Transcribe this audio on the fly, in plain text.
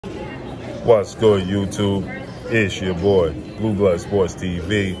What's good, YouTube? It's your boy, Blue Blood Sports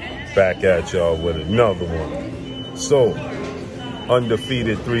TV, back at y'all with another one. So,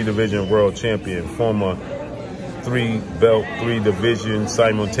 undefeated 3-division world champion, former 3-belt, 3-division,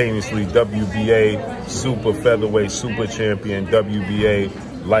 simultaneously WBA, super featherweight, super champion,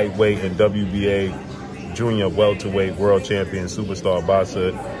 WBA, lightweight, and WBA, junior welterweight world champion, superstar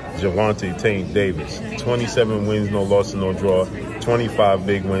boxer, Gervonta Tank Davis. 27 wins, no loss, no draw. 25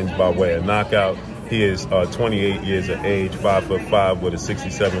 big wins by way of knockout. He is 28 years of age, 5'5" with a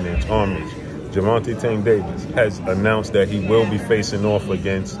 67-inch arm reach. Gervonta Tank Davis has announced that he will be facing off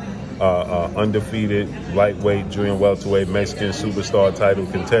against undefeated lightweight, junior welterweight, Mexican superstar title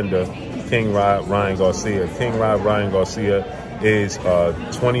contender, King Ryan Garcia. King Ryan Garcia is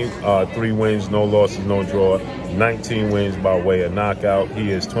 23 wins, no losses, no draw, 19 wins by way of knockout.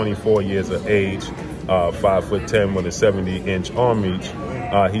 He is 24 years of age, 5'10" with a 70-inch arm reach.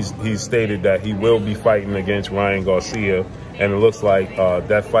 He's stated that he will be fighting against Ryan Garcia, and it looks like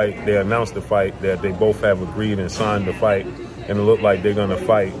that fight, they announced the fight, that they both have agreed and signed the fight, and it looked like they're going to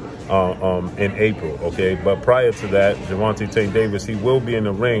fight in April, okay? But prior to that, Gervonta Tank Davis, he will be in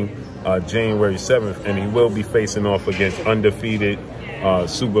the ring January 7th, and he will be facing off against undefeated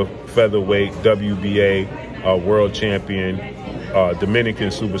super featherweight WBA world champion, Dominican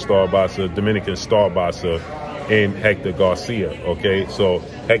superstar boxer, Dominican star boxer, in Hector Garcia, okay? So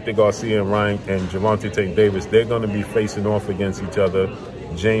Hector Garcia and Gervonta Tank Davis, they're going to be facing off against each other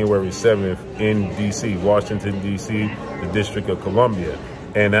January 7th in D.C., Washington, D.C., the District of Columbia.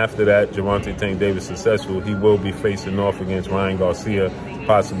 And after that, Gervonta Tank Davis successful, he will be facing off against Ryan Garcia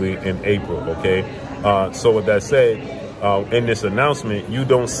possibly in April, okay? So with that said, in this announcement, you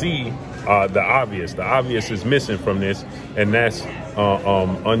don't see the obvious. The obvious is missing from this, and that's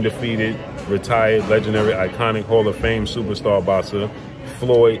undefeated, retired, legendary, iconic Hall of Fame superstar boxer,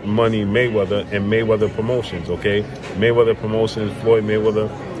 Floyd Money Mayweather, and Mayweather Promotions, okay? Mayweather Promotions, Floyd Mayweather,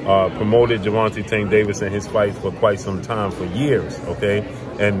 promoted Gervonta Tank Davis and his fight for quite some time, for years, okay?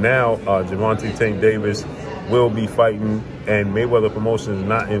 And now Gervonta Tank Davis will be fighting, and Mayweather Promotions is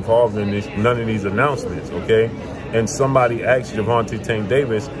not involved in this, none of these announcements, okay? And somebody asked Gervonta Tank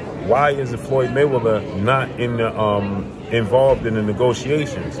Davis, why is Floyd Mayweather not in the, involved in the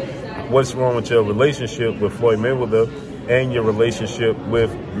negotiations? What's wrong with your relationship with Floyd Mayweather and your relationship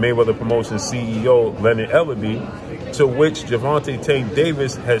with Mayweather Promotions CEO Leonard Ellerbe? To which Gervonta Tank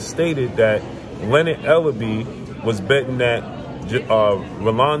Davis has stated that Leonard Ellerbe was betting that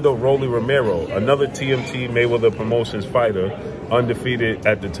Romero, another TMT Mayweather Promotions fighter, undefeated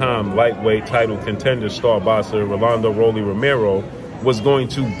at the time, lightweight title contender star boxer Romero, was going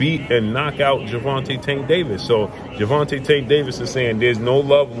to beat and knock out Gervonta Tank Davis. So Gervonta Tank Davis is saying there's no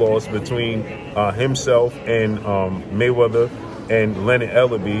love lost between himself and Mayweather and Leonard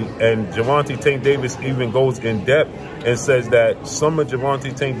Ellerbe. And Gervonta Tank Davis even goes in depth and says that some of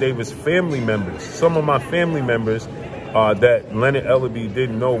Gervonta Tank Davis' family members, some of my family members that Leonard Ellerbe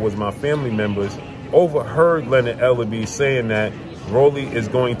didn't know was my family members, overheard Leonard Ellerbe saying that Rolly is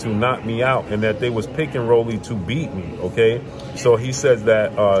going to knock me out, and that they was picking Rolly to beat me, okay? So he says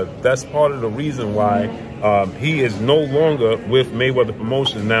that that's part of the reason why he is no longer with Mayweather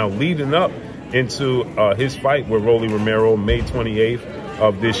Promotions. Now, leading up into his fight with Rolly Romero, May 28th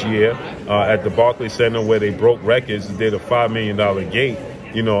of this year at the Barclays Center, where they broke records, did a $5 million gate.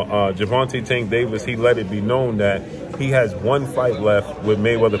 You know, Gervonta Tank Davis, he let it be known that he has one fight left with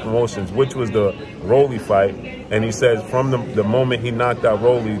Mayweather Promotions, which was the Rolly fight. And he says from the moment he knocked out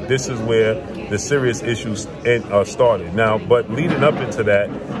Rolly, this is where the serious issues started. Now, but leading up into that,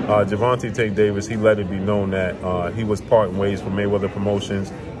 Gervonta Tank Davis, he let it be known that he was parting ways from Mayweather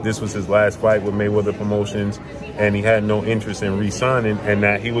Promotions. This was his last fight with Mayweather Promotions, and he had no interest in re-signing, and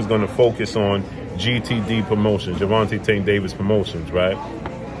that he was going to focus on GTD Promotions, Gervonta Tank Davis Promotions, right?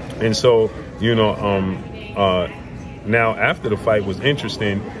 And so, you know, now after the fight was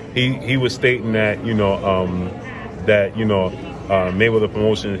interesting, he was stating that, you know, Mayweather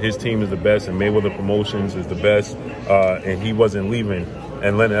Promotions, his team is the best, and Mayweather Promotions is the best, and he wasn't leaving.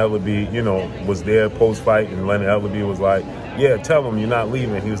 And Leonard Ellerbe, you know, was there post-fight, and Leonard Ellerbe was like, yeah, tell him you're not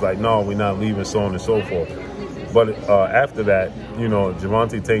leaving. He was like, no, we're not leaving, so on and so forth. But after that, you know,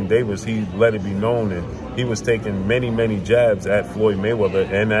 Gervonta Tank Davis, he let it be known, and he was taking many, many jabs at Floyd Mayweather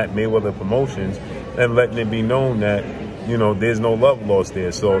and at Mayweather Promotions, and letting it be known that, you know, there's no love lost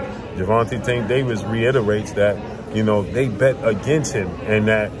there. So Gervonta Tank Davis reiterates that, you know, they bet against him, and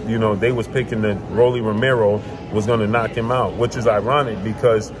that, you know, they was picking that Rolly Romero was going to knock him out, which is ironic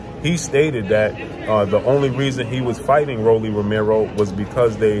because he stated that the only reason he was fighting Rolly Romero was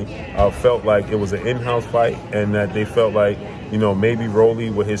because they felt like it was an in-house fight, and that they felt like you know, maybe Rolly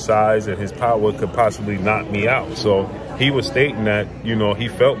with his size and his power could possibly knock me out. So he was stating that, you know, he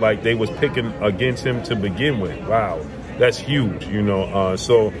felt like they was picking against him to begin with. Wow, that's huge, you know.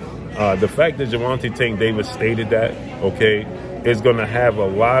 The fact that Gervonta Tank Davis stated that, okay, is going to have a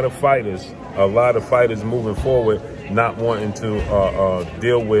lot of fighters moving forward not wanting to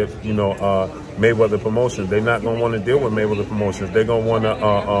deal with, you know, Mayweather Promotions. They're not going to want to deal with Mayweather Promotions. They're going to want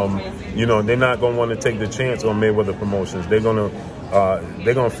to, you know, they're not going to want to take the chance on Mayweather Promotions. They're going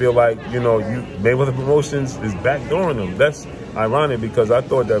to feel like, you know, Mayweather Promotions is backdooring them. That's ironic because I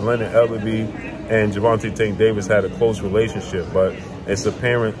thought that Leonard, Ellerbe, and Gervonta Tank Davis had a close relationship, but it's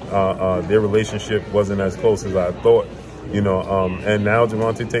apparent their relationship wasn't as close as I thought. You know, and now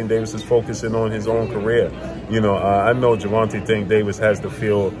Gervonta Tank Davis is focusing on his own career. You know, I know Gervonta Tank Davis has to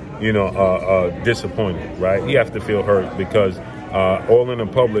feel, you know, disappointed, right? He has to feel hurt because all in the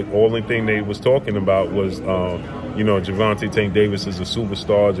public, only thing they was talking about was, you know, Gervonta Tank Davis is a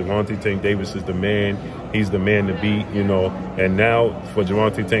superstar. Gervonta Tank Davis is the man. He's the man to beat, you know. And now for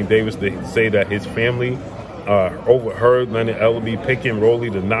Gervonta Tank Davis to say that his family overheard Leonard Ellerbe picking Rolly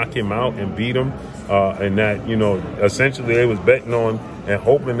to knock him out and beat him, and that, you know, essentially they was betting on and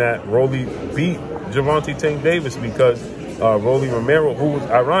hoping that Rolly beat Gervonta Tank Davis because Rolly Romero, who was,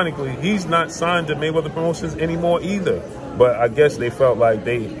 ironically, he's not signed to Mayweather Promotions anymore either. But I guess they felt like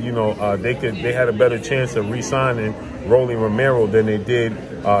they, you know, they had a better chance of re-signing Rolly Romero than they did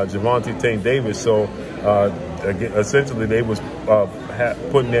Gervonta Tank Davis. So essentially they was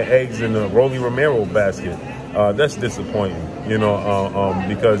putting their eggs in the Rolly Romero basket. That's disappointing, you know,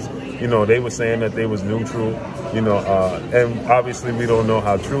 because, you know, they were saying that they was neutral, you know, and obviously we don't know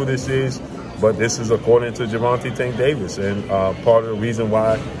how true this is, but this is according to Gervonta Tank Davis. And part of the reason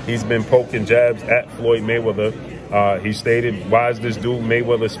why he's been poking jabs at Floyd Mayweather, he stated, why is this dude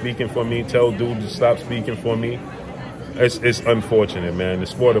Mayweather speaking for me? Tell dude to stop speaking for me. It's unfortunate, man. The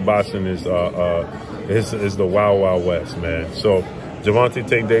sport of boxing is the wild, wild west, man. So Gervonta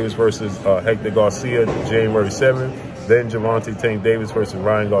Tank Davis versus Hector Garcia, January 7th. Then Gervonta Tank Davis versus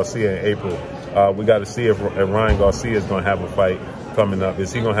Ryan Garcia in April. We got to see if Ryan Garcia is going to have a fight coming up.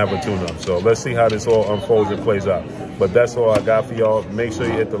 Is he going to have a tune-up? So let's see how this all unfolds and plays out. But that's all I got for y'all. Make sure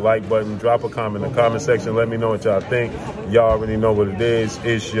you hit the like button. Drop a comment in the comment section. Let me know what y'all think. Y'all already know what it is.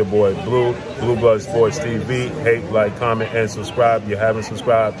 It's your boy Blue, Blue Blood Sports TV. Hate, like, comment, and subscribe. If you haven't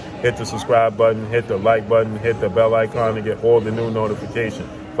subscribed, hit the subscribe button, hit the like button, hit the bell icon to get all the new notifications.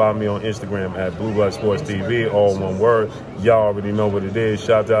 Follow me on Instagram at Blue Blood Sports TV, all one word. Y'all already know what it is.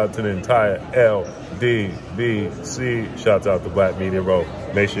 Shout out to the entire LDBC. Shout out to Black Media Row.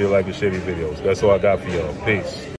 Make sure you like and share these videos. That's all I got for y'all. Peace.